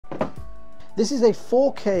This is a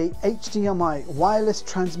 4K HDMI wireless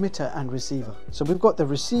transmitter and receiver. So we've got the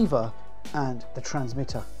receiver and the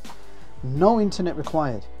transmitter. No internet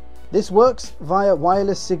required. This works via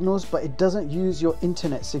wireless signals, but it doesn't use your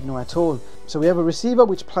internet signal at all. So we have a receiver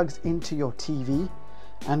which plugs into your TV,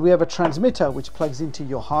 and we have a transmitter which plugs into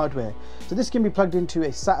your hardware. So this can be plugged into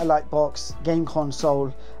a satellite box, game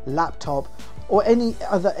console, laptop, or any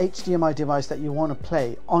other HDMI device that you want to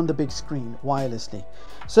play on the big screen wirelessly.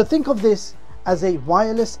 So think of this as a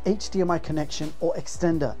wireless HDMI connection or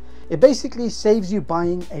extender. It basically saves you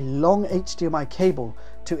buying a long HDMI cable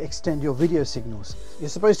to extend your video signals. You're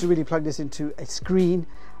supposed to really plug this into a screen.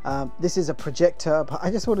 This is a projector, but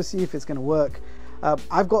I just want to see if it's going to work.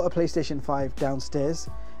 I've got a PlayStation 5 downstairs,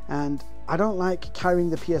 and I don't like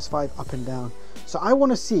carrying the PS5 up and down. So I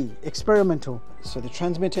want to see experimental. So the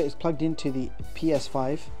transmitter is plugged into the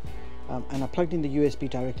PS5, and I plugged in the USB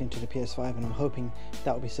directly into the PS5, and I'm hoping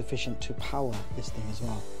that will be sufficient to power this thing as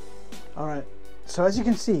well. All right. So as you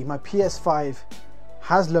can see, my PS5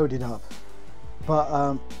 has loaded up,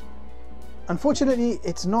 but unfortunately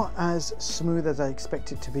it's not as smooth as I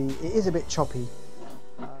expect it to be. It is a bit choppy.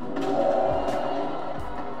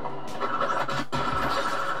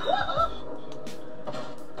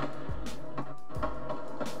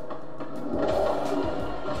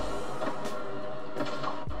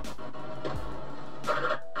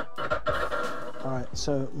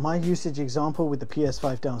 So my usage example with the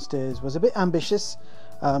PS5 downstairs was a bit ambitious,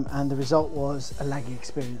 and the result was a laggy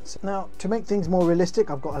experience. Now, to make things more realistic,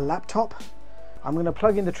 I've got a laptop. I'm going to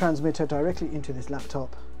plug in the transmitter directly into this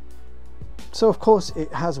laptop. So of course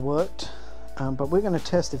it has worked, but we're going to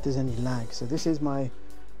test if there's any lag. So this is my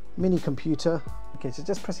mini computer. Okay, so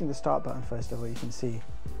just pressing the start button first of all, you can see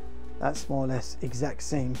that's more or less exact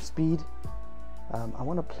same speed. I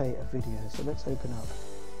want to play a video, so let's open up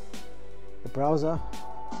the browser.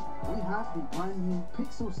 We have the brand new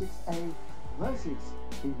Pixel 6a versus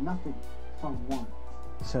the Nothing Phone 1.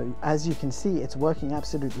 So as you can see, it's working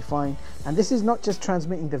absolutely fine. And this is not just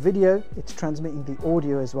transmitting the video, it's transmitting the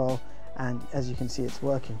audio as well. And as you can see, it's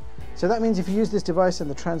working. So that means if you use this device and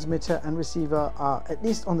the transmitter and receiver are at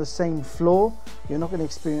least on the same floor, you're not going to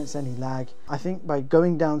experience any lag. I think by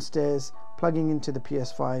going downstairs, plugging into the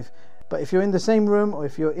PS5, but if you're in the same room, or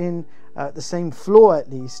if you're in the same floor at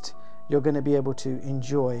least, you're going to be able to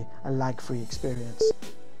enjoy a lag-free experience.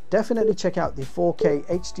 Definitely check out the 4K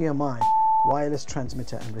HDMI wireless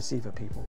transmitter and receiver, people.